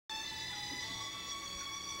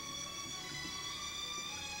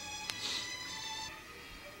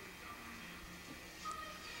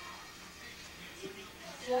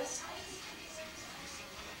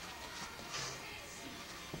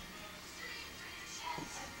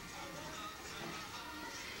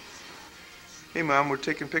Hey, Mom, we're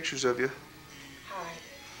taking pictures of you. Hi,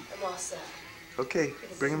 I'm all set. Okay,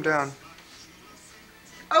 bring him down.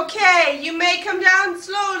 Okay, you may come down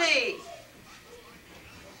slowly.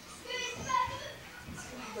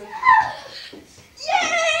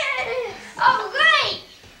 Yay! Oh, great!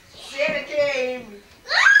 Santa came.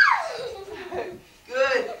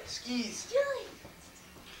 Good. Skis. Julie.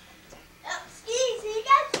 Oh, skis. You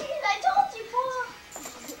got skis. I told you, Paul.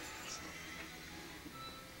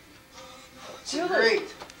 Julie. Great.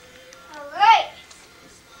 All right.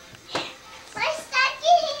 My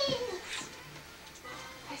stockings.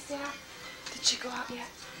 Hi, Sarah. Did she go out yet?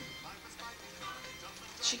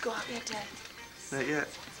 Did she go out yet, Dad? Not yet.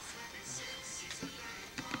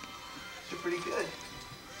 You're pretty good.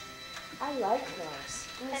 I like those.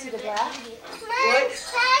 You want to see the black? My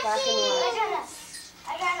stockings. I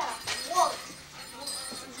gotta walk.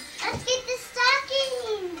 Let's get the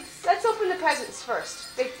stockings. Let's open the presents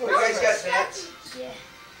first. Big things You guys got first. that? Yeah.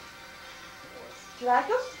 Do you like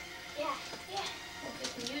them? Yeah. I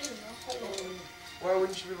can use them though. Why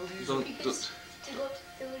wouldn't you be able to use them? Because to go to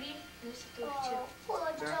 30, use to 32. Poor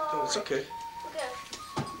dog. It's okay. Okay.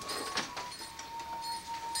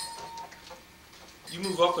 You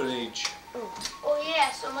move up an age. Oh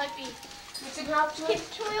yeah, so it might be. Need some help, Julie?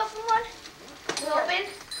 Can we open one? Can we open?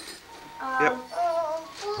 Yep. Oh,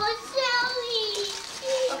 poor Sally.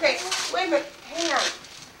 Okay, wait a minute. Hang on.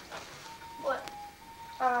 What?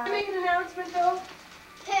 Can I make an announcement, though?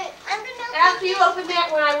 Hey, I'm gonna After you open that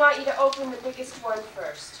one, I want you to open the biggest one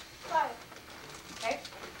first. Fine. Okay?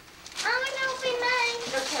 I'm gonna open mine.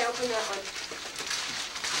 Okay, open that one.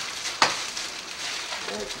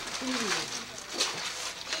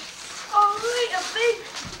 Oh, wait, a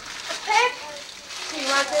pet. Do you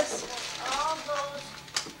want this? All those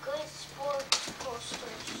good sports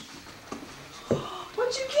posters.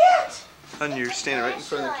 What'd you get? Honey, you're standing right in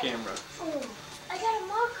front of the camera. Oh. I got a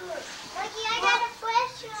marker. Mikey, I got a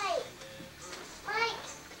flashlight.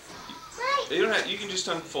 Mike. You don't have. You can just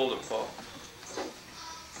unfold it, Paul.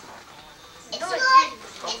 It's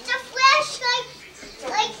a flashlight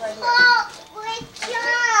like Paul, like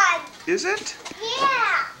John. Is it?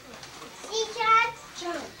 Yeah. See, John?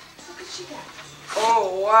 John, look what she got.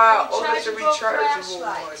 Oh, wow. Oh, that's a Rechargeable rechargeable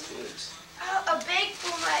flashlight. one. A bag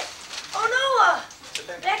for my. Oh, Noah.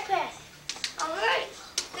 Backpack. All right.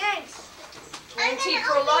 Thanks. Guaranteed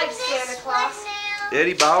for life, Santa Claus.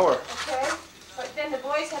 Eddie Bauer. Okay? But then the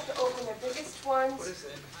boys have to open their biggest ones What is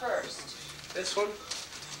it? first. This one?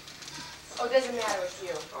 Oh, it doesn't matter with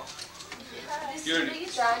you. This You're- is the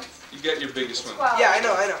biggest John, You got your biggest one. quality. Yeah, I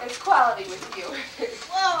know. It's quality with you.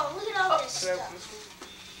 Whoa, look at all this Can I stuff. open this one?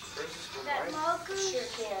 Or is this one That mine? marker. Sure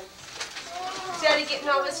can. Is Daddy getting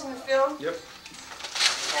all this in the film? Yep.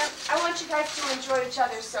 I want you guys to enjoy each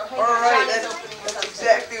other, so hey, All right, John is that's opening that's something.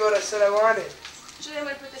 exactly what I said I wanted. Julie, I'm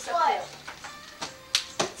going to put this up What? here.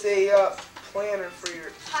 It's a planner for your,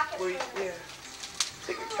 Pocket where you, planner. yeah.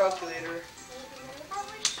 Take a calculator. I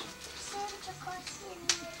wish Santa Claus and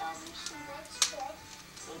me got me some red spread.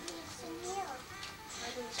 Maybe it's in here.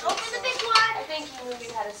 Open the big one. I think you knew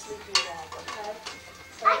you had a sleeping bag, okay?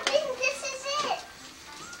 I think this is it.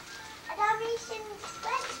 I got me some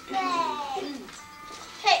red spread.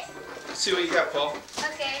 Hey. Let's see what you got, Paul.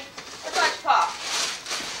 Okay. Let's watch Paul.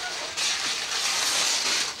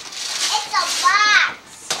 It's a box.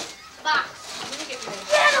 Box. Let me get you in.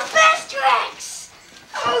 Yeah, the best tricks.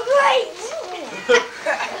 Oh, great.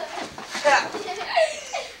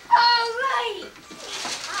 Oh, right.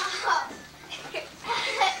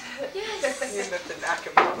 You didn't have to knock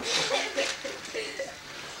him out. I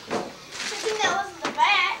think that wasn't the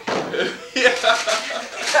bat.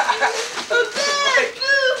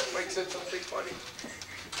 Mike said something funny.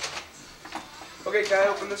 Okay, can I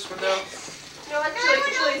open this one now? No, let No, I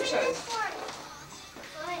Julie's want to turn. open this one.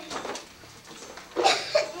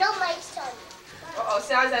 No, Mike's turn. Uh-oh,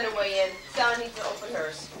 Sal's on her way in. Sal needs to open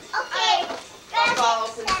hers. Okay. While Paul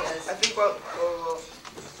opens his. I think, well,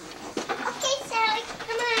 Okay, Sally,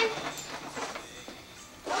 come on.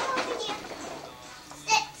 Come over here.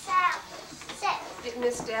 Sit, Sal. Sit. Didn't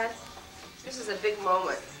miss, Dad? This is a big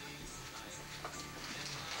moment.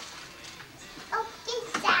 Okay,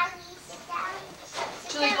 Sally, sit down.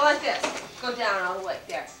 Sit Julie, down. go like this. Go down all the way.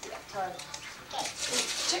 There. Yeah, tell her. Okay.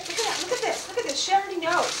 Check, look at that. Look at this. Look at this. She already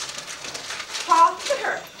knows. Paul, look at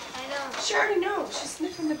her. I know. She already knows. She's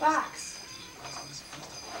sniffing the box.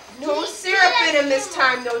 No syrup in him this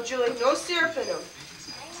time, though, Julie. No syrup in him.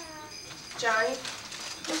 Johnny,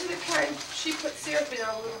 those are the kind she put syrup in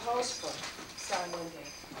our little house for. Saw one day.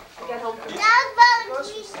 I got home from Dog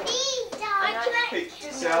bones, we feed, dog. Hey, didn't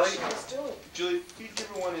know Sally. what she was doing. Julie, feed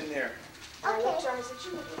everyone in there. I Okay. looked at her, I said,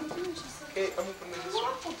 Julie, what are you doing? She said, Okay, I'm opening this one.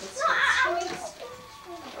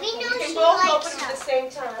 We know we can she both likes open them at the same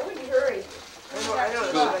time. I wouldn't hurry. I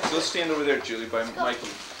know. Go stand over there, Julie, by Mikey.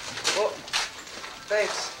 Well,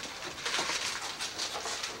 thanks.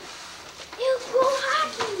 You go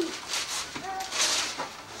happy.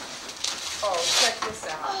 Oh, check this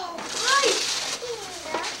out. Oh, right.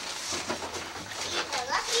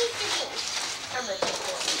 Lucky to me. I'm going to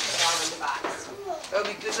put it all in the box. That'll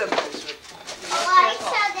be good. Nice. Oh, I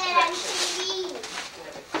saw that on TV.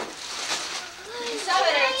 You saw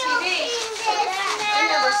that on TV? I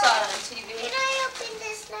never saw it on TV. Can I open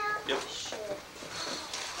this now? Yep. Sure.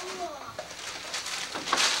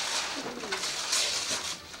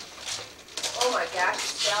 Oh my gosh,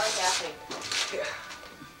 it's Sally happy. Yeah.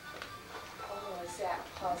 Oh, is that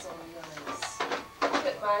puzzle nice? Look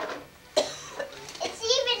at mine. It's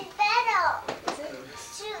even better. Is it?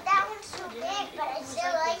 That one's too big, but I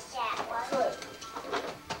still like that one. Good.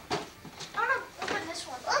 I want to open this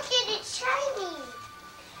one. Look at it, shiny.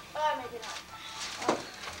 Oh, maybe not.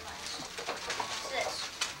 What's this?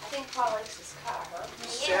 I think Paul likes his car, huh?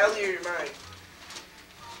 Sally or mine?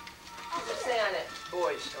 What does it say on it?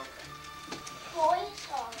 Boys. Okay. Boys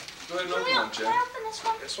or... Go ahead and Can open one, I Jen. open this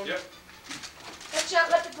one? This one? Yep.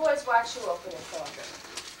 Let the boys watch you open it, though. Okay.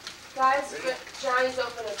 Guys, Ready? Johnny's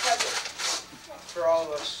opening a present. For all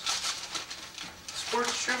of us.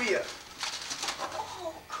 Sports trivia.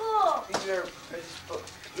 Oh, cool. These are these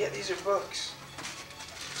books. Yeah, these are books.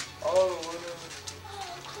 Oh,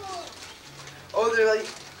 Oh, cool. oh, they're like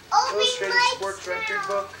Oh, illustrated we sports like record now.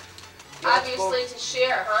 book. Obviously to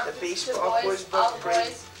share, huh? The To baseball quiz all book, the great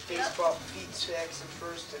boys. baseball feet, sacks, and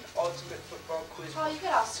first, and ultimate football quiz Oh, book. you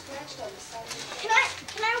got all scratched on the side. Can I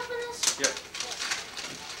open this? Yep.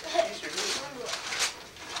 These are neat.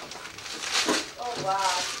 Oh, wow.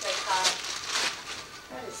 Look at that.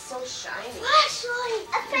 That is so shiny. Flashlight.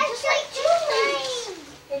 A flashlight too.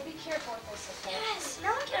 Hey, be careful with this, okay? Yes.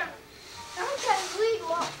 Now I'm gonna read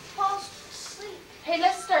while Paul's asleep. Hey,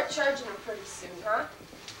 let's start charging them pretty soon, huh?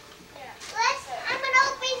 I'm gonna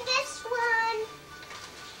open this one.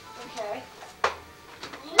 Okay.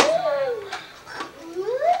 Woo!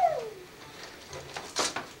 Woo!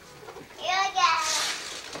 Here I go.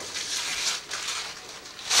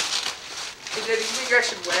 Hey, Dad, do you think I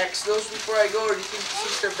should wax those before I go, or do you think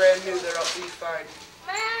since they're brand new, they'll be fine?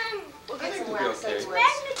 Mom, We'll I get think some we'll be wax okay. anyways.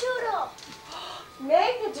 Magnadoodle.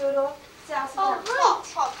 Magnadoodle. South Oh, Africa.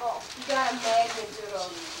 right. You got a Magnadoodle.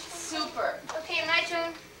 Super. Okay, my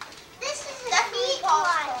turn. This is the neat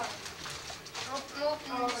one.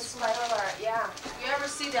 Oh, it's my art, yeah. If you ever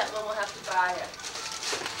see that one, we'll have to buy it.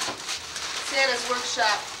 Santa's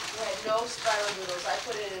workshop had no spiral doodles. I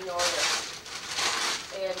put it in order.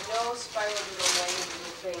 They had no spiral doodle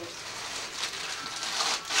Magnadoodle things.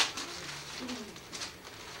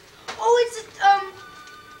 Oh, it's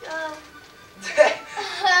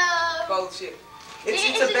Bullshit.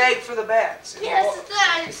 It's a bag for the bats. yes, it's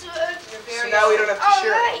that. It's You're So very now we don't have to all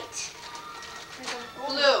share it. right.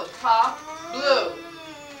 blue, Paul. Blue.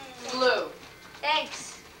 Blue.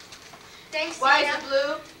 Thanks. Thanks, Why is Santa. it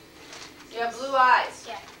blue? You have blue eyes.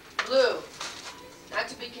 Yeah. Blue. Not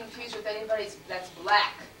to be confused with anybody's that's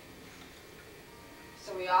black.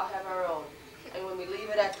 So we all have our own. And when we leave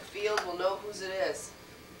it at the field, we'll know whose it is.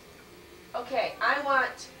 Okay, I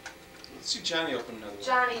want Let's see Johnny open another one.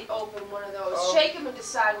 Johnny to open one of those. Oh. Shake him and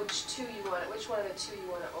decide which two you want. Which one of the two you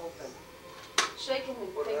want to open. Shake him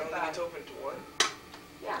and What, I think only about get to it. open to one?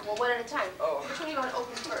 Yeah, well, one at a time. Oh. Which one do you want to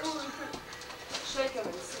open first? Shake him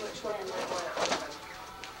and see which one you might want to open.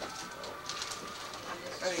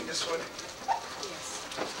 I think this one. Yes.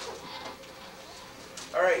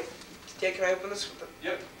 All right. Okay, can I open this with the...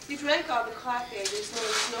 Yep. You drank all the coffee. There's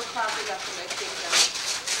no coffee left in my thing.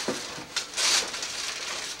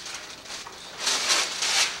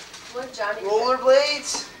 What, Johnny?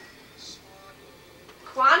 Rollerblades?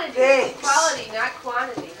 Quantity. Thanks. Quality, not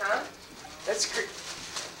quantity, huh? That's great.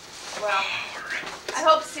 Well, I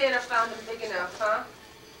hope Santa found them big enough, huh?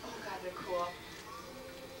 Oh, God, they're cool.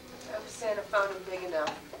 I hope Santa found them big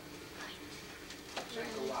enough.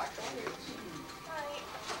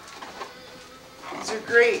 These are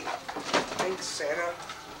great. Thanks, Santa.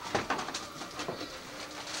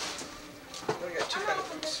 I got two kind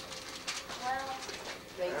of books.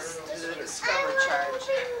 Thanks I don't know. to the I'm Discover charge.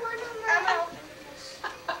 gonna open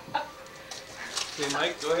Okay,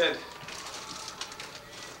 Mike, go ahead.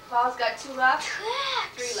 Paul's got 2 left?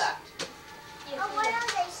 Tracks. 3 left. Oh, what are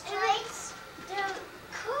they? Stripes? They're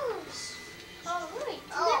curves. Oh, right.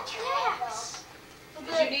 Oh, They're tracks.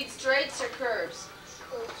 Did you need straights or curves?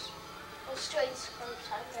 Curves. Oh, straights, curves.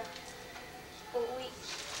 I know. But we.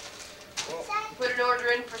 Well, Put an order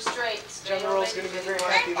in for straights. General's gonna be very I'm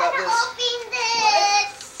happy about gonna this. open this.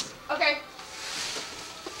 Okay.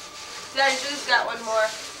 Daddy Drew's got one more.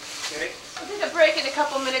 Okay. We'll take a break in a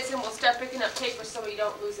couple minutes and we'll start picking up paper so we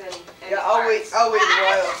don't lose any Yeah, I'll wait parts. a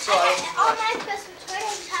while so I I got all my Christmas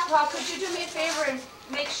toys. Paul, could you do me a favor and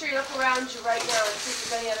make sure you look around you right now and see if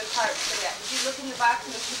there's any other parts for that? Did you look in the box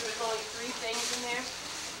and make sure there's only 3 things in there?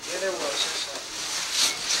 Yeah, there was.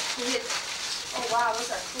 Oh wow, those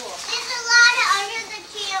are cool. There's a lot under the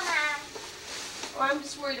chair, Mom. Oh, I'm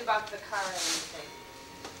just worried about the car and everything.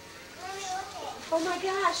 Mommy, look at it. Oh my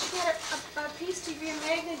gosh, you got a piece to your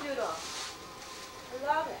Magnadoodle. I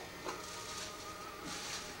love it.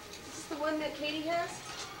 Is this the one that Katie has?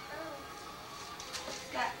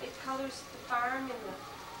 It colors the farm and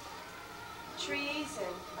the trees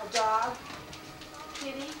and a dog, a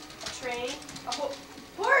kitty, a train, a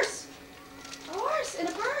horse, and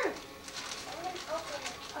a bird. I'm gonna open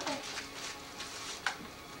it. Okay.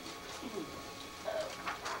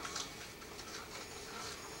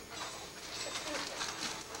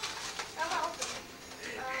 I'm gonna open it.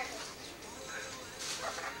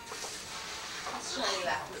 What's Johnny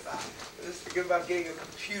laughing about? Just thinking about getting a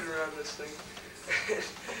computer on this thing.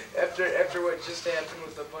 after what just happened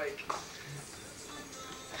with the bike.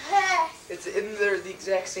 It's in there the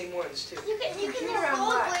exact same ones too. You can Computer roll on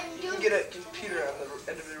what? when You can get a computer on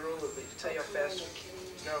the end of the rollerblade to tell you how fast.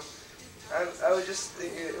 No, I was just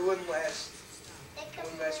thinking it wouldn't last. It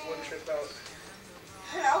wouldn't last one trip out.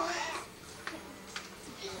 No.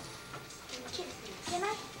 Can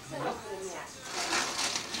I?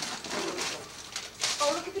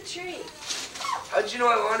 Oh, look at the tree. How'd you know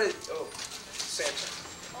I wanted? Oh, Santa.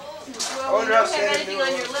 Well, when you don't have anything on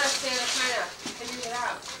your list, Santa kind of figured it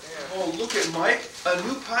out. Yeah. Oh, look at Mike. A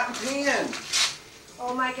new pot and pan.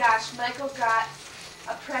 Oh my gosh, Michael got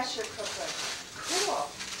a pressure cooker. Cool.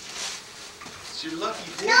 It's your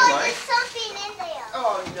lucky day, No, Mike. there's something in there.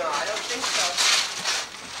 Oh no, I don't think so.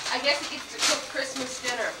 I guess it gets to cook Christmas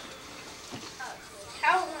dinner.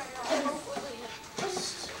 How?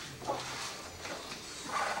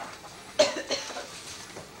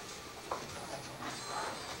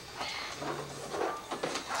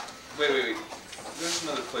 Wait. There's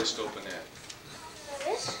another place to open that.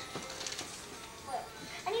 There is? What?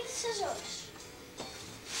 I need scissors.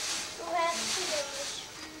 Who has scissors?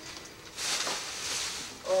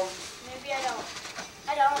 Maybe I don't.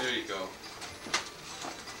 I don't. There you go.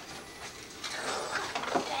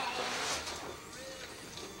 Okay.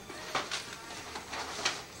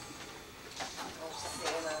 Oh,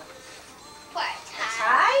 Santa. What?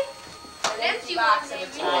 Tie? An Empty empty box one, of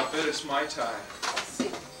a maybe. Oh, tie. I bet it's my tie. Let's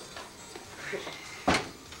see.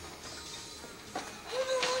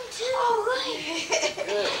 Oh, right.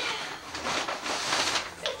 Good.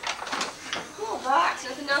 Cool box.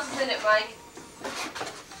 Nothing else is in it, Mike.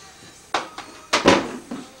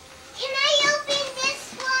 Can I open this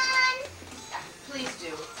one? Please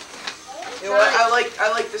do. You know what? I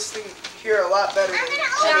like this thing here a lot better I'm than gonna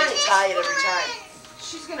having open to this tie it every one. time.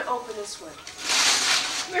 She's gonna open this one.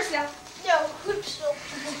 Come here, Sal. No, I'm so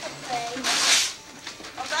okay.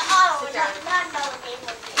 Oh, Sit down. not another game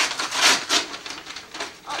with me.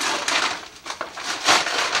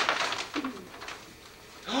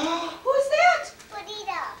 Who's that?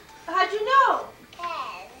 Bonita. How'd you know?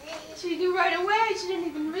 Yes. She knew right away. She didn't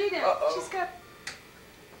even read it. Uh-oh. She's got.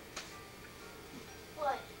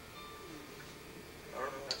 What? I don't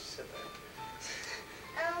know how to say that.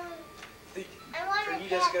 I Are want you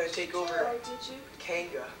guys gonna take over Oh, did you?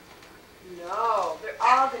 Kanga? No. They're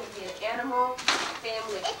all gonna be an animal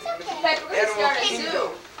family. It's In okay. fact, we're gonna Animal start a kingdom. zoo.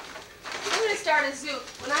 We're gonna start a zoo.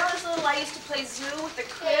 When I was little, I used to play zoo with the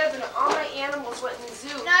crib, and all my animals went in the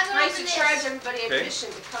zoo. No, I'm And I used to gonna open charge this. everybody Okay. admission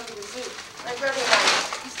to come to the zoo. My brother and I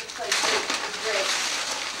used to play zoo. It was great.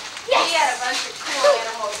 Yes. He had a bunch of cool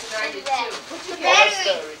animals, and I did too. What'd you Well, get?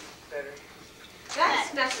 Battery. that's better.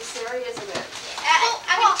 That's necessary, isn't it?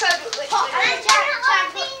 I'm gonna try to do it. I'm gonna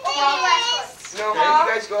open this. No, you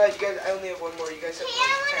guys go ahead. You guys, I only have one more. You guys have Okay, one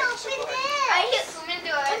I'm time, gonna so open go ahead. this. I'm gonna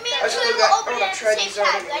do it. I still got- I'm gonna try these out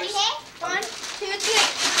Ready? anyways. 1, 2, 3.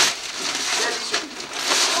 Yeah, these are-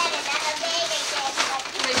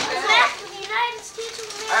 United States of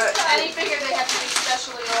I America. And he figured they have to be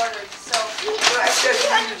specially ordered, so well, I said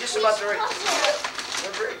these are just about the right.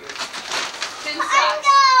 They're very good. thin I socks.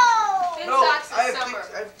 know. Thin No, socks I in have summer.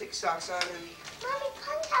 thick, I have thick socks on and Mommy,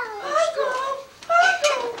 Pungo.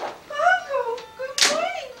 Pongo, good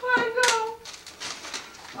morning, Pongo.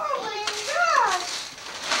 Oh my gosh.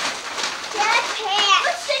 Dad, pants.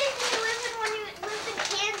 What city did you live in when you lived in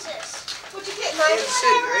Kansas? What'd you get, Kansas Mike?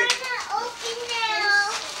 City, right? I wanna open now.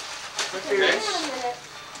 my Hang favorite. on a minute.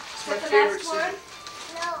 It's my Is that the favorite last one?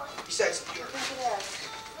 scissors. No. Besides the I York. think it is.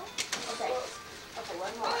 Okay. Okay,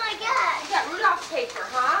 one more. Oh my God. You got Rudolph paper,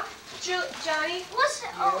 huh? Johnny? What's it?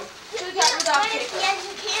 Oh, Julie got Rudolph mine is paper. the edge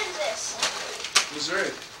of Kansas.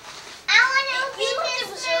 Missouri. I want to open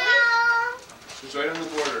this now. It's right on the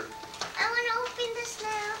border. I want to open this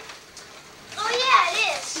now. Oh yeah,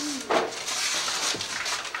 it is.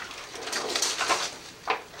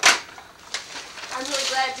 I'm really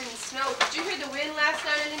glad it didn't snow. Did you hear the wind last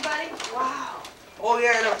night, anybody? Wow. Oh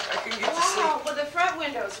yeah, I know. I couldn't get to sleep. Wow, well the front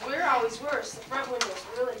windows, we're always worse. The front windows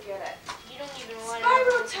really get it. You don't even want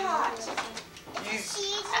Spiral Tot.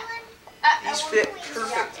 Cheesy one? These fit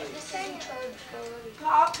perfectly.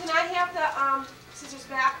 Paul, can I have the scissors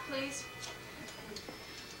back, please?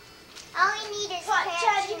 All we need is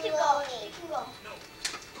Chad, you can go. You can go.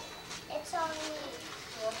 It's all we need.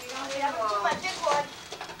 Well, if you don't We have have too them, much big one.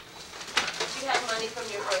 you have money from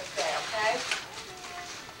your birthday, okay?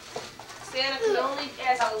 Santa can only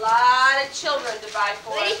has a lot of children to buy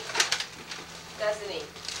for, doesn't he?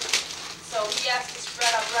 So he has to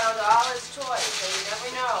spread around all his toys, so you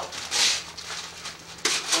never know.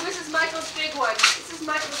 Well, this is Michael's big one. This is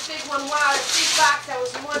Michael's big one. Wow, that big box I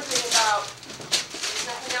was wondering about. There's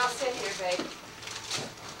nothing else in here, babe.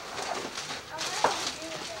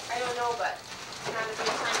 I don't know, but not a good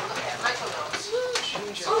time to look at. Michael knows.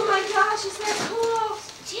 Oh my gosh, is that cool?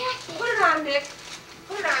 Jacket. Put it on, Nick.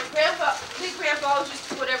 Put it on. Grandpa, big Grandpa always used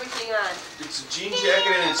to put everything on. It's a jean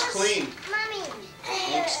jacket and it's clean. Mommy.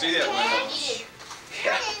 It won't stay that way long.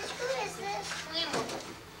 Yeah. Who is this?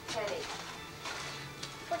 Penny.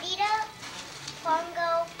 Purita.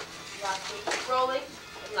 Pongo. Lucky. Rolling.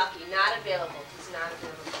 And Lucky. Not available. He's not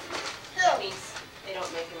available. That means they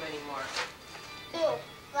don't make him anymore. Who?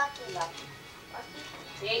 Lucky. Lucky.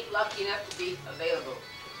 He ain't lucky enough to be available.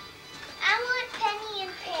 I want Penny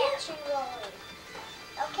and Pantry rolling.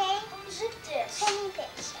 Okay? Zip this. Penny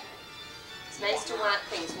Pantry. It's nice to want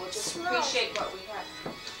things. We'll just appreciate what we have.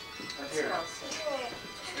 What Here. smells?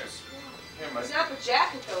 Here, Mike. It's not the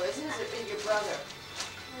jacket though, isn't it? It's your brother.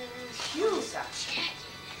 Huge.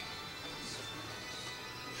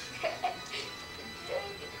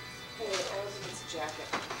 Hey, Elizabeth's jacket.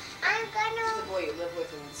 I'm This is gonna the boy you live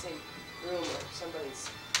with in the same room or somebody's.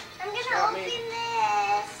 I'm not gonna me. open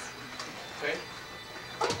this. Okay.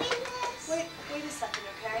 Open this. Wait a second,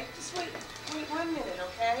 okay? Just wait 1 minute,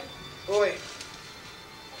 okay? Boy,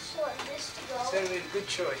 Sure, this to go. Santa made a good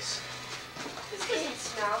choice. This doesn't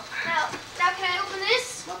smell. Now can I open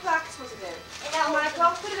this? What box was it in? And now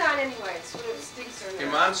Michael, put it on anyway, so it stinks or Okay,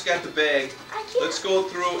 not. Mom's got the bag. I can't. Let's go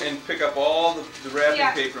through and pick up all the wrapping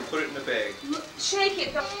Yeah. paper and put it in the bag. Shake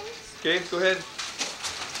it. Okay, go ahead.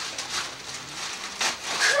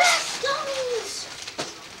 Craft gummies.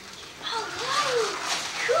 Oh, wow.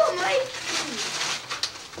 Cool, Mike.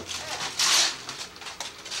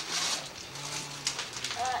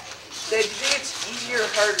 Dad, do you think it's easier or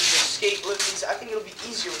harder to skate with these? I think it'll be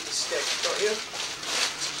easier with the stick, don't you?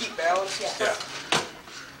 To keep balance. Yes. Yeah.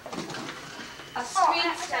 A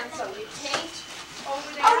screen stencil. You paint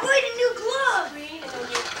over there. Oh, wait, a new glove. Screen, and then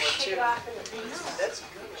you take it off in the piece. That's a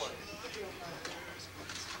good one.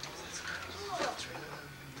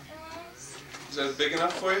 Is that big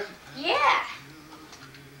enough for you? Yeah.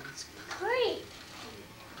 It's great.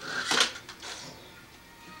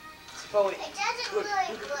 Probably. It doesn't Look,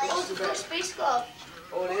 really look, like. look at the back. Space glove.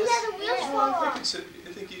 Oh, it It is? has a wheel fall off. I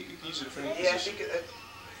think you can use it for any Yeah, I position. think it,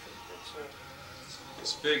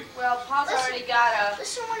 It's big. Well, Paul's already got a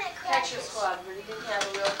This is one at catcher's Crackers. glove, but he didn't have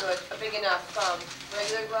a real good, a big enough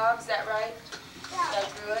regular glove. Is that right? Yeah. That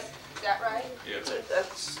drew it. Is that right? Yeah.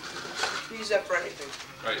 that's, use that for anything.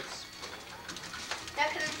 Right.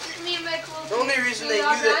 That could me and Michael. The only reason they You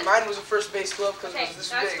all knew that done? mine was a first base glove because Okay, it was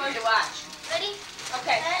this now it's big. fun to watch. Ready?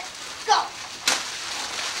 Okay. Go.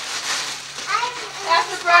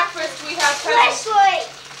 After breakfast, we have presents. Wesley.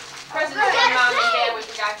 Presents Oh, from Mom and good. Dad we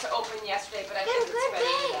forgot to open yesterday, but I think it's Good, ready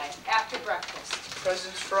good. today. After breakfast.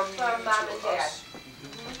 Presents from you From Mom to and Dad. us.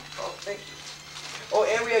 Oh, thank you. Oh,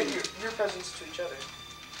 and we have your presents to each other.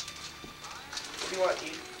 What do you want to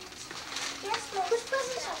eat? Yes, Mom. Whose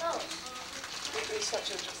presents are those?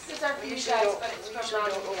 These are for We you usually guys, don't, but it's we from usually Mom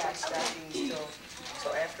don't and open Dad. stockings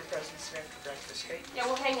till after presents and after breakfast, okay? Yeah,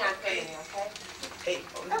 we'll hang on for a minute, okay? Hey,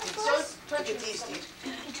 look at these. Those Look at these, dude.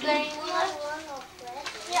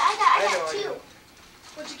 Yeah, I got I know. two.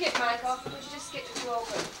 What'd you get, Michael? What'd you just get to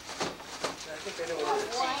open? I think I know what it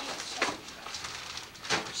is.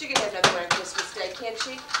 She can have another one on Christmas Day, can't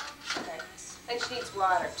she? Okay. And she needs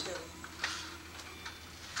water, too.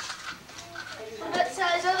 What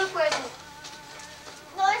size other present?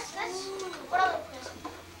 No, it's what other present?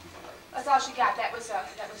 A That's all she got. That was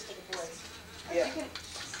for the boys. Yeah. You can.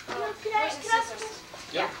 Can Where's the I? scissors?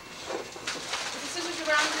 Yeah. Is the scissors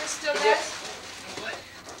around here still, Yeah. guys?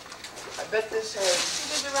 I bet this has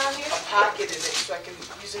Scissors around here? a pocket in it so I can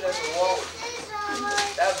use it as a wallet.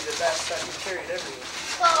 That would be the best. I can carry it everywhere.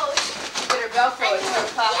 Close. Better Velcro it to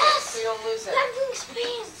the pocket Yes. so you don't lose it. Everything's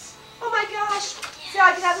pants. Oh my gosh!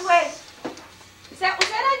 Sally, get out of the way. Was that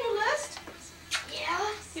on your list? Yeah.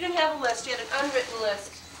 You didn't have a list. You had an unwritten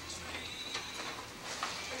list.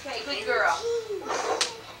 Okay, good girl.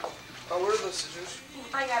 Oh, where are those scissors?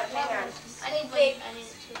 I got it. Hang on. I need big. I need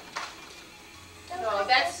two. No,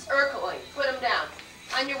 that's Urkeling. Put them down.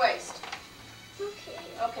 On your waist. Okay.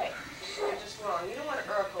 Okay. You're just wrong. You don't want an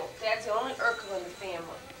Urkel. Dad's the only Urkel in the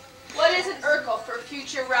family. What is an Urkel for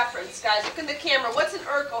future reference, guys? Look in the camera. What's an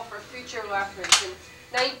Urkel for future reference?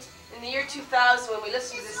 In the year 2000, when we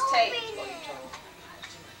listened to this tape,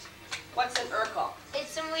 what's an Urkel?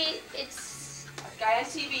 It's it's A guy on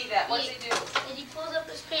TV that, what does he do? and he pulls up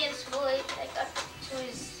his pants fully like up to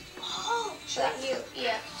his Shut. here.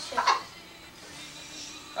 Yeah. Shut.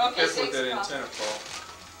 Okay, Careful with thanks, that Paul. antenna, Paul.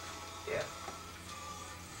 Yeah.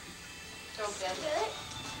 Don't bend. Get it?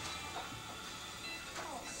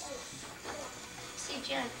 See,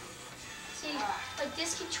 Jen. See, like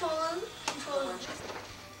this controls.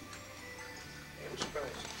 I'm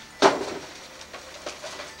surprised.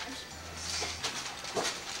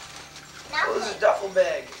 Oh, this is a duffel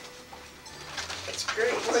bag. It's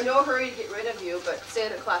great. We're in no hurry to get rid of you, but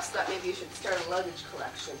Santa Claus thought maybe you should start a luggage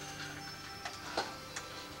collection.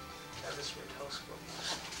 God, this is my telescope.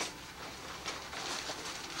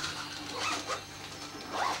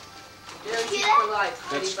 Guaranteed for life.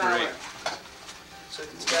 That's Eddie Bauer. great. So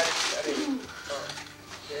it's got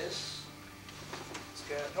this. It's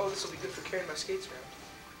got. Oh, this will be good for carrying my skates around.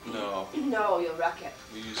 No, No, you'll wreck it.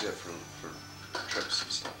 we use that for trips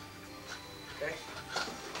and stuff. Okay.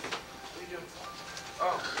 What are you doing?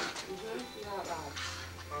 Oh. You're not wrong.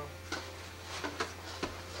 Oh.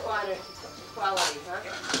 Quality, huh?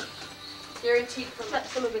 Guaranteed for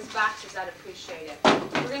some of his boxes, I'd appreciate it.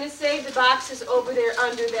 We're going to save the boxes over there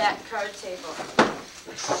under that card table.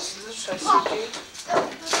 This is size 13. I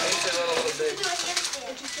think they're a little big.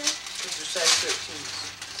 What'd you say? These are size 13s.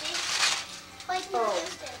 Oh,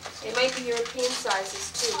 it might be European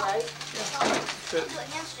sizes too, right? Fit.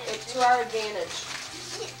 It's to our advantage,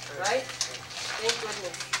 right? Thank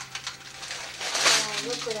goodness. Oh,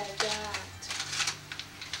 look what I got.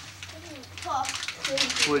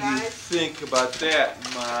 Thank you, What do you guys. think about that,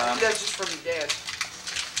 Mom? That's just from your dad.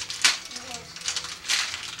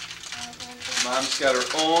 Mom's got her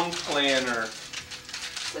own planner.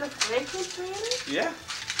 Is it a Franklin planner? Yeah.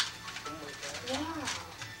 Oh my God. Wow.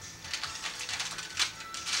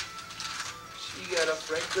 She got a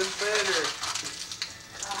Franklin planner.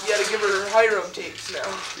 You gotta give her Hiram tapes now.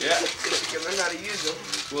 Yeah. So she can learn how to use them.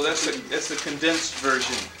 Well, that's the condensed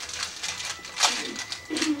version.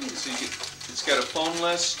 So it's got a phone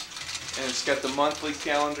list, and it's got the monthly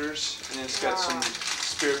calendars, and it's got some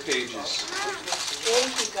spare pages.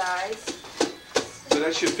 Thank you, guys. So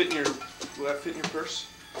that should fit in your. Will that fit in your purse?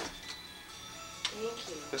 Thank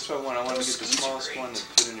you. That's what I want. I want to get the smallest one that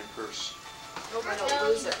fit in your purse. Hope I don't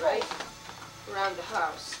lose it, right? Around the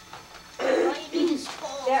house. All you need is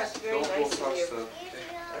poles. That's very Don't go nice of across you. the. I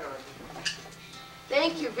don't know.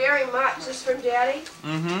 Thank you very much. This is from Daddy.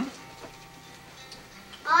 Mm-hmm.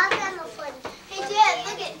 Hey, Dad,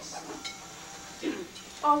 look at.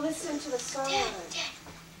 Oh, listen to the song. Oh,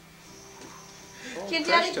 Can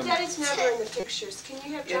Christ, Daddy's never in the pictures. Can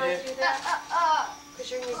you have Johnny do that? Because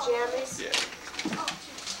you're in your jammies. Yeah.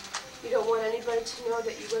 You don't want anybody to know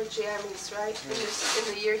that you wear jammies, right? In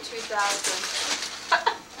the year 2000.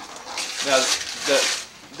 Now,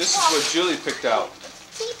 this is what Julie picked out.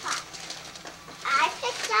 Teapot. I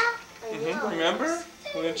picked out. I know. Remember?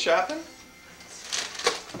 We went shopping?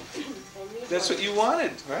 I need That's one. what you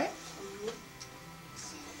wanted, right?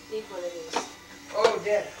 Need one of these. Oh,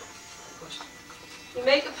 Dad. You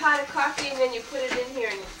make a pot of coffee and then you put it in here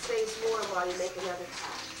and it stays warm while you make another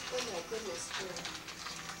pot. Oh my goodness, dear.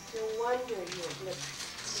 No wonder your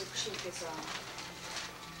cheek is off.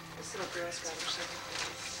 This little girl's got her something.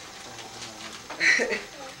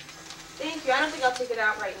 Thank you. I don't think I'll take it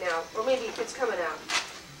out right now. Or maybe it's coming out.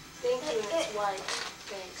 Thank you, and it's white.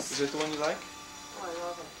 Thanks. Is that the one you like? Oh, I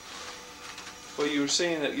love it. Well, you were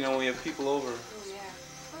saying that, when we have people over. Oh, yeah.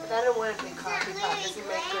 But I don't want a big coffee pot. It doesn't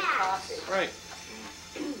make good coffee. Right.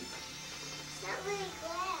 It's not really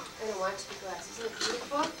glass. I don't want it to be glass. Isn't it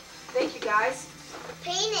beautiful? Thank you, guys.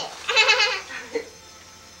 Paint it.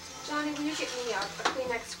 Johnny, will you get me a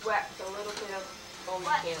Kleenex wet with a little bit of foam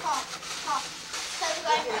What? can? Call.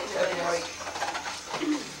 Look at it in the like.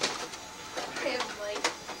 I have like.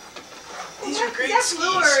 These are great That's skis.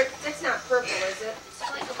 blue or that's not purple, is it? It's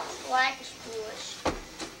like a blackish bluish.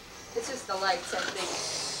 It's just the lights, I think.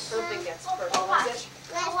 I don't think that's purple, is it?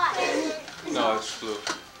 No, it's blue.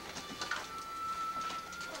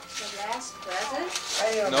 The last present?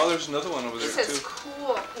 No, there's another one over there This is too.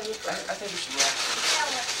 cool paper. I think we should wrap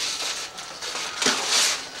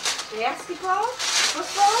Basketball?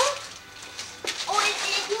 Football? Oh, and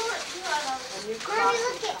you are And your Mommy,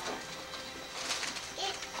 look coffee at pot.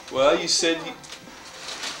 Well, you said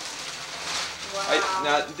Wow.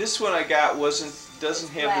 now this one I got doesn't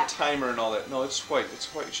have black. the timer and all that. No, it's white. It's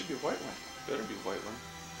white. It should be a white one. Better be a white one.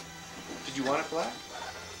 Did you want it black?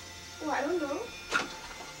 Oh, I don't know.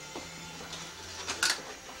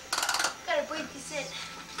 Gotta break this in.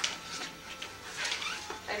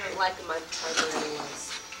 I don't like them on timer anyways.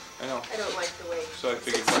 I know. I don't like the way. So I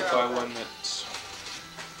figured sits I'd there buy all one night. that's.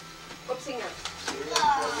 What's in there?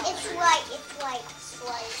 It's white, it's white, it's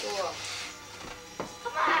white. Cool.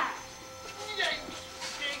 Come on.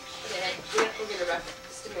 Okay, we're gonna wrap it.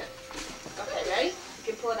 Just a minute. Okay, ready? You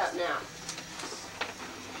can pull it up now.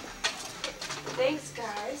 Thanks,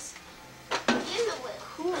 guys.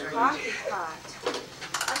 Cool coffee pot.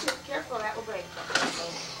 Actually, careful, that will break.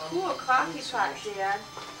 Cool coffee pot, Dad.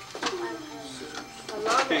 I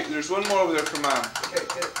love Okay, it. there's one more over there for Mom. Okay,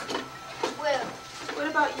 good. Well, What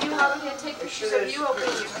about you? How are we gonna take pictures of you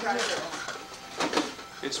opening your present?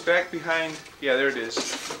 It's back behind. Yeah, there it is.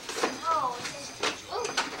 oh, oh,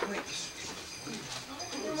 Wait.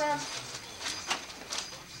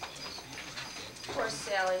 Poor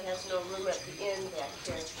Sally has no room at the end back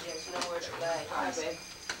here. She has nowhere to lay. Hi, babe.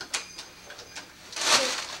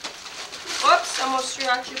 Whoops, almost threw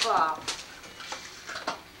out your ball.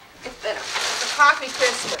 It's a coffee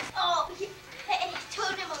Christmas. oh, I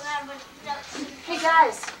told him around, but no. Hey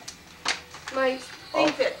guys, my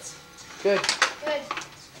thing fits. Good. Good.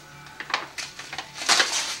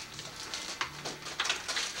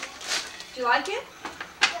 Do you like it?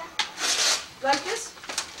 Yeah. Like this?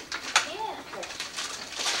 Yeah. Okay.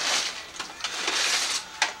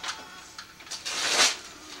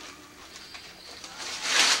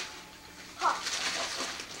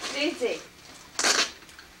 Daisy.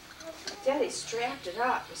 Daddy strapped it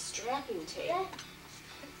up with strapping tape. Yeah.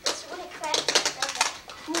 It's really crafty.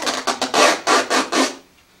 Cool.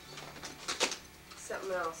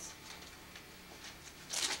 Something else.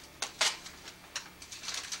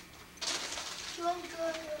 You want to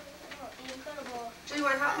go to the incredible? Do you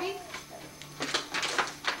want to help me?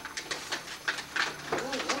 Oh,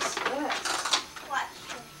 what's this? What?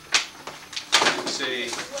 It's a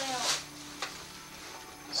Well.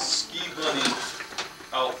 ski bunny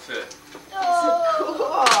outfit. Cool.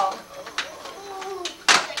 Wow.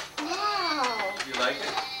 You like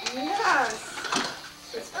it? Yes.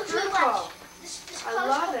 It's Look, beautiful. This I color's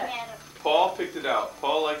love gonna it. matter. Paul picked it out.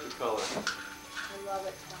 Paul liked the color. I love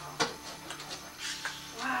it, Paul.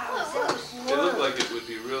 Wow. Whoa, Is whoa. that It looked warm? like it would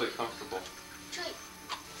be really comfortable. Joy,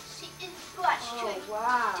 see, watch, Joy. Oh,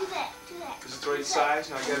 wow. Do that, do that. Is it the right size?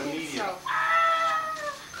 Now I got a think medium. so. Ah!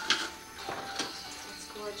 It's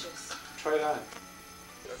gorgeous. Try it on.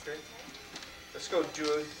 Okay. Let's go,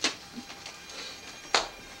 Julie.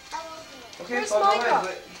 Okay, Where's Paul, go Micah? ahead,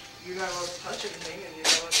 but you're not allowed to touch anything and you're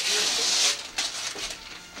not allowed to do anything.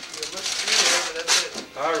 You look through there, but that's it.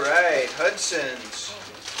 Alright, Hudson's.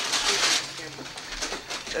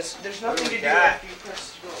 There's nothing do to we do got? after you press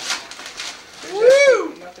go. There's Woo!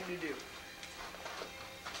 absolutely nothing to do.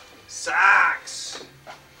 Socks.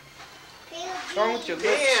 What's wrong with your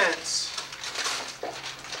lips? Pants.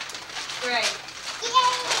 Great.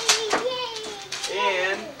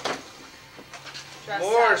 And Dress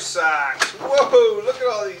more socks. socks. Whoa, look at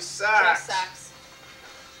all these Dress socks. socks.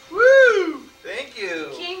 Woo! Thank you.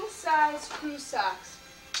 King size cruise socks.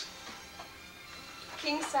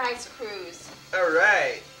 King size cruise.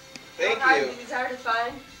 Alright. Thank How hard you. these are to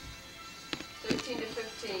find? 13 to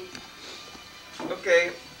 15.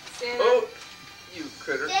 Okay. Santa. Oh, you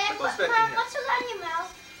critter. Dad, Put those back in here. what's on your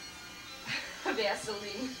mouth?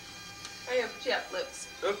 Vaseline. I have chapped lips.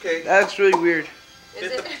 Okay. That's really weird.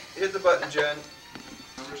 Is it? Hit the button, Jen.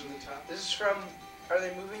 Numbers in the top. This is from, are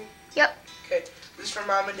they moving? Yep. Okay, this is from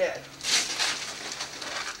Mom and Dad.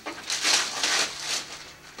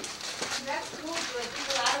 That's cool, but drink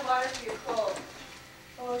a lot of water for your cold.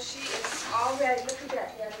 Oh, she is all ready. Look at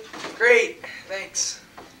that, Daddy. Great, thanks.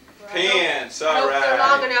 Pants, I hope they're long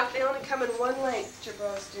alright. enough. They only come in one length,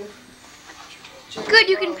 Jabros do. Good,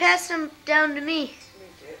 you can pass them down to me.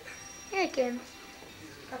 Make it. Yeah, I can.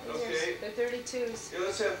 Couple Okay. years. They're 32s. Yeah,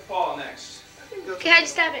 let's have Paul next. Okay, I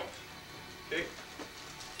just have it. Okay.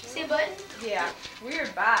 See a button? Yeah,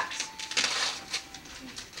 weird box.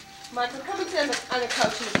 Michael, come and sit on the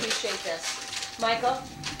couch and appreciate this. Michael,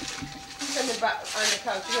 sit on the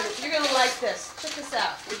couch. You're gonna like this. Check this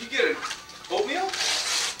out. What'd you get? It? Oatmeal?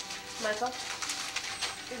 Michael.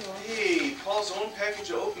 Good one. Hey, Paul's own package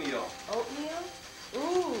of oatmeal. Oatmeal?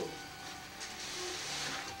 Ooh.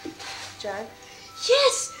 John?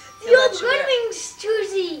 Yes! The He'll old let you wear Red it. Wings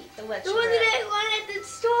jersey! He'll let The you one wear it. that I won at the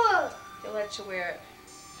store! He'll let you wear it.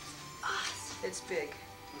 Awesome. It's big.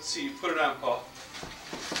 Let's see, you put it on, Paul.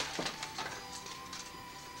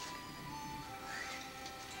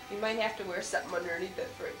 You might have to wear something underneath it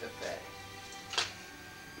for it to fit.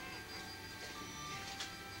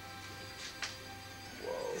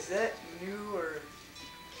 Whoa. Is that new or?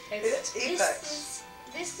 Hey, It's, that's Apex.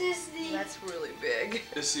 This is the... that's really big.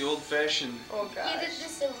 It's the old-fashioned. Oh Yeah, gosh.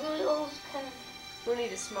 this is a really old kind of... We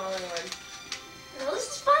need a smaller one. No, this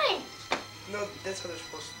is fine. No, that's how they're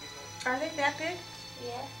supposed to be. Are they that big?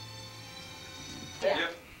 Yeah. Yeah.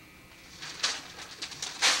 Yep.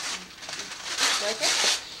 Like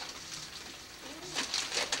it?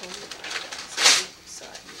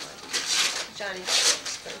 Johnny's so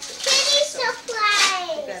expensive. Kitty So, you supplies.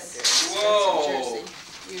 got a very expensive Whoa. jersey.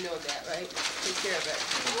 You know that, right? Take care of it.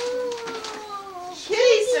 Ooh.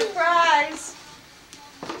 Kitty surprise!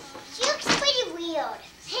 She looks pretty weird.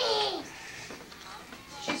 Hey.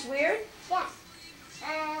 She's weird? Yeah.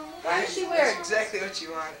 Why is she weird? That's exactly what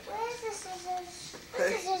you wanted. Where's the scissors?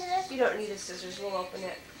 Where's the scissors? You don't need the scissors. We'll open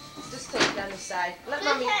it. Just take it on the side. Let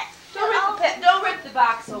mommy. Okay. Don't rip the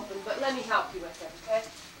box open, but let me help you with it, okay?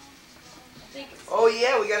 I think it's. Oh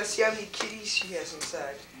yeah, we gotta see how many kitties she has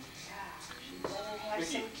inside. She better have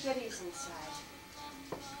some kitties inside.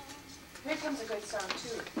 Here comes a good song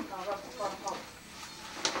too.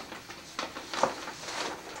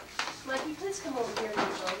 Mikey, please come over here and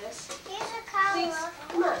enjoy this. Here's a Please, collar.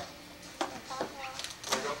 come on.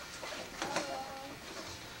 There you go.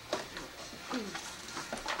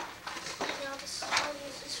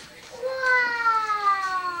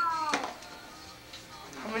 Wow.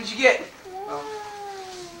 How many did you get?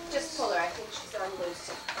 Just pull her. I think she's on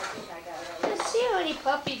loose. I think I got her on loose. Let's see how many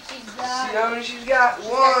puppies she's See got. how many she's got? She's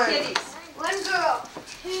got One. kitties. One girl.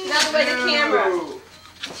 Two. Now the way the camera. Two.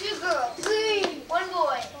 Two girls. Three. One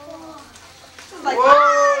boy. Like,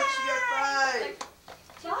 Whoa, she got five.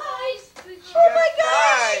 Two boys. oh my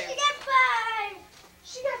gosh! She got five.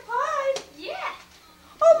 She got five. Yeah.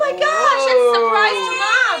 Oh my gosh! That's a surprise to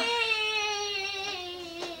Mom.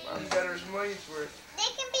 Mom got her money's worth. They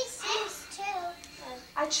can be six too.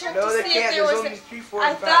 I checked No, to they see if can't. there There's was. only 3, 4, I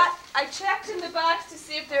and 5. thought I checked in the box to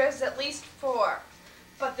see if there was at least 4,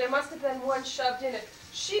 but there must have been one shoved in it.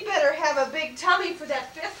 She better have a big tummy for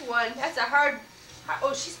that 5th one. That's a hard.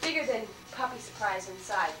 Oh, she's bigger than Puppy Surprise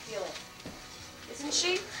inside. Feel it, isn't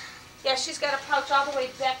she? Yeah, she's got a pouch all the way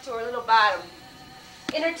back to her little bottom,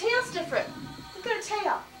 and her tail's different. Look at her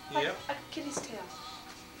tail. Like Yep. a kitty's tail.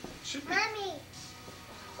 Should be. Mommy,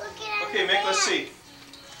 look at Okay, Mick, let's see.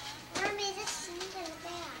 Mommy, this is in the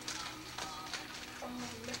back. Oh,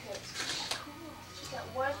 look at it. Cool. She's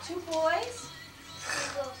got 2 boys.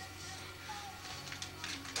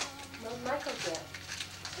 What did Michael get?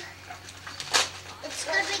 It's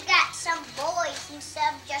good we got some boys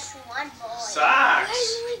instead of just one boy. Socks.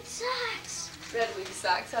 Red Wing socks. Red Wing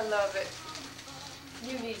socks. I love it.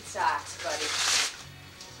 You need socks, buddy.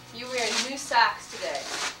 You're wearing new socks today.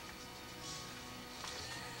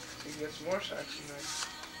 You got some more socks in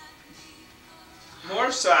there.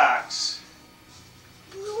 More socks.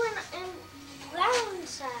 Blue and brown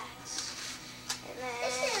socks. And then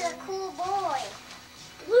this is a cool boy.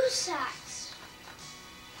 Blue socks.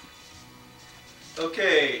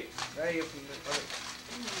 Okay. Now you open the other.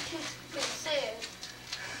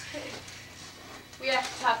 We have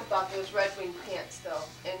to talk about those Red Wing pants, though,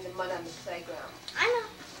 and the mud on the playground. I know.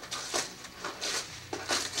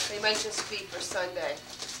 They might just be for Sunday.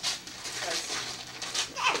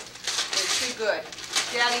 They're too good.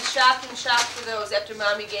 Daddy shopped and shopped for those after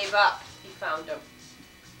Mommy gave up. He found them.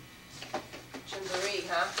 Jamboree,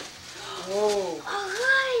 huh? Whoa. All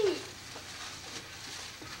right.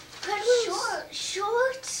 Red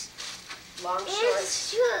shorts Long and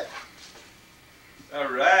shorts, shirt. All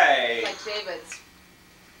right. like David's.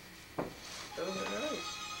 Those are nice.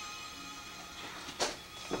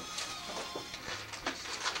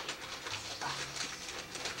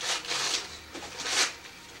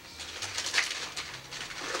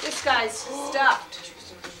 This guy's stuffed.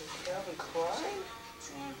 Calvin Klein?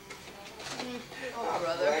 Oh,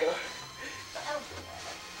 brother.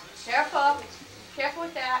 Careful. Careful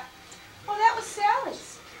with that. Oh, that was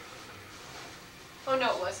Sally's. Oh,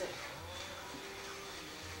 no, it wasn't.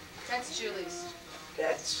 That's Julie's.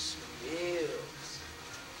 That's Mills.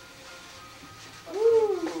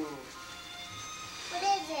 Ooh. What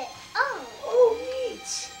is it? Oh. Oh,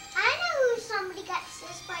 neat. I know who somebody got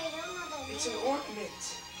this, but I don't know their name. It's an ornament.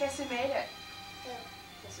 Guess who made it? Who?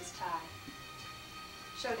 This is Ty.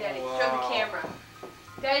 Show Daddy. Wow. Show the camera.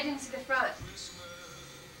 Daddy didn't see the front.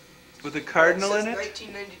 With a cardinal It in says it?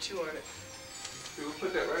 1992 on it. We'll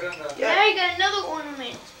put that right on the... Yeah. Now I got another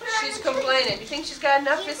ornament. She's complaining. You think she's got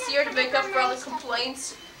enough this year to make up for all the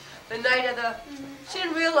complaints? The night of the... She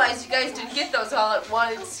didn't realize you guys didn't get those all at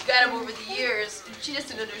once. You got them over the years. She just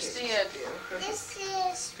didn't understand. Yeah, okay. This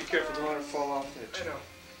is Be careful, don't let her fall off I it. know.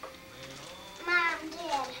 Mom,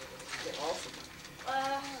 Dad. Yeah, awesome.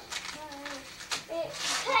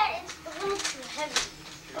 It's a little too heavy.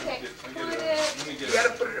 Okay, I'll put get it Let me You get it.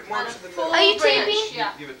 gotta put it more on a to the full middle. Are you branch. taping?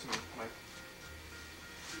 Yeah. Give it to me, Mike.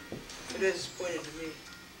 It is pointed to me.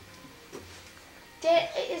 Dad,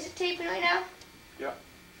 is it taping right now? Yeah.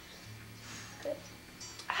 Good.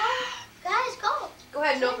 Guys, go. Go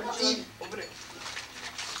ahead and open it, Julie. Open it.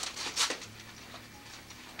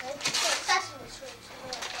 Sesame Street.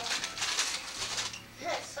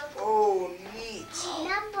 So Oh, neat.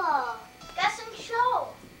 number. Got some show.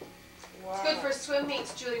 Wow. It's good for swim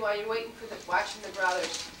meets, Julie, while you're waiting for watching the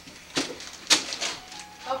brothers.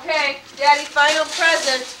 Okay, Daddy, final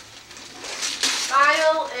present.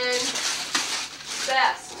 Final and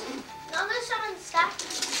best. No, there's some stuff.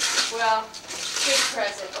 Well, big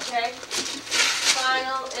present, okay?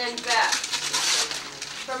 Final and best.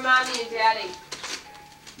 For Mommy and Daddy.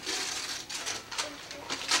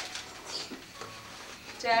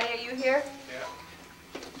 Daddy, are you here? Yeah.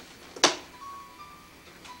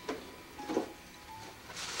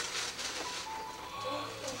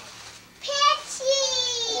 Patsy.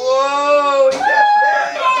 Whoa, you got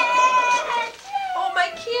that. Oh, my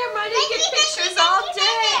camera, I didn't get pictures all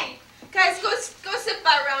day. Guys, go sit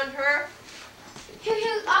around her. Here,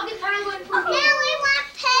 I'll get Penguin for Now you. I want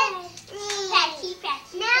Penny. Patsy.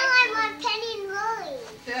 Now I want Penny and Lily.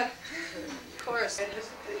 Yeah, of course.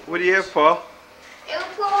 What do you have, Paul? It was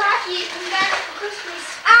pro hockey. We got it for Christmas.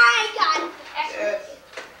 I got it. Excellent.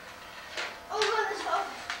 Over this one.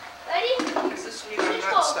 Ready? Does this mean I'm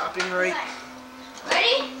not stopping right?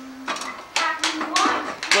 Ready? Hockey 1.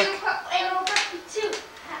 Aero hockey 2.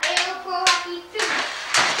 Aero pro hockey 2.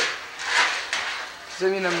 Does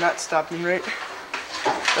that mean I'm not stopping right?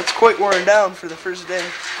 That's quite worn down for the first day.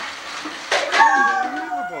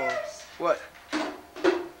 What?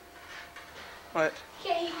 What?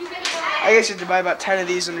 Okay, you better go. I guess you have to buy about 10 of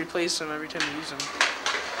these and replace them every time you use them.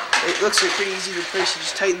 It looks like pretty easy to replace. You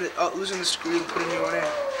just tighten it, loosen the screw and put a new one in.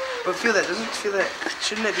 But feel that, doesn't it feel that?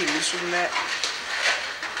 Shouldn't it be looser than that?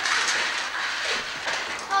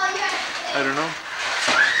 Oh, you got it. I don't know.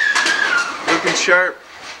 Looking sharp.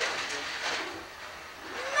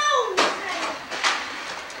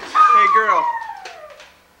 Hey, girl.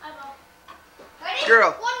 Ready?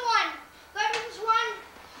 Girl. 1-1. Whoever's 1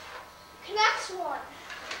 connects 1.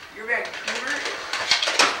 You're Vancouver?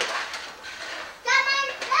 Got my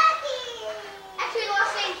Becky. Actually,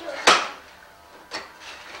 Los Angeles.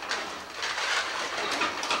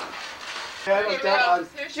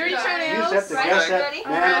 Jury turn You just have to right? guess that Ready?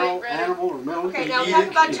 animal or metal. Okay, you now can talk eat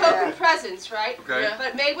it, about you token can- presents, right? Okay. Yeah.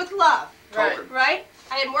 But made with love, Right. right?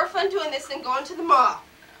 I had more fun doing this than going to the mall.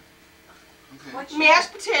 Okay.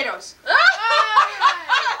 Mashed potatoes.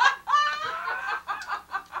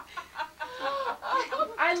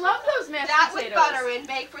 I love those mashed That with potatoes. butter in,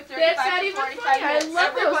 baked for 35 That's not to even 45 funny. I minutes.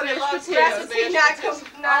 love those Everybody mashed loves potatoes. Recipe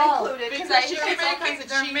not included. Because I- she makes all kinds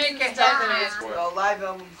of cheese and stuff in it. Well, live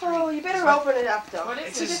album 3. Oh, you better open it up, though. What is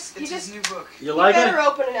It's it? his, it's his new book. You You like better it?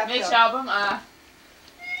 open it up, Mitch though. album, Oh,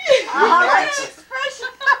 that's expression.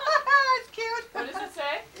 It's cute. what does it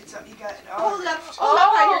say? It's you got it. Hold it up. Hold it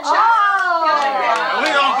up on your chest. We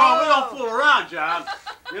don't fool around, John.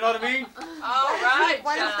 You know what I mean? All right,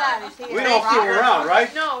 What is John. that? Is he We a don't fool rocker? around,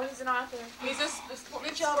 right? No, he's an author. He's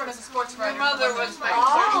Mitch Albert is a sports writer. My mother was my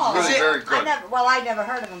Oh. Really very good. I never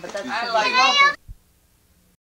heard of him, but that's I pretty like good.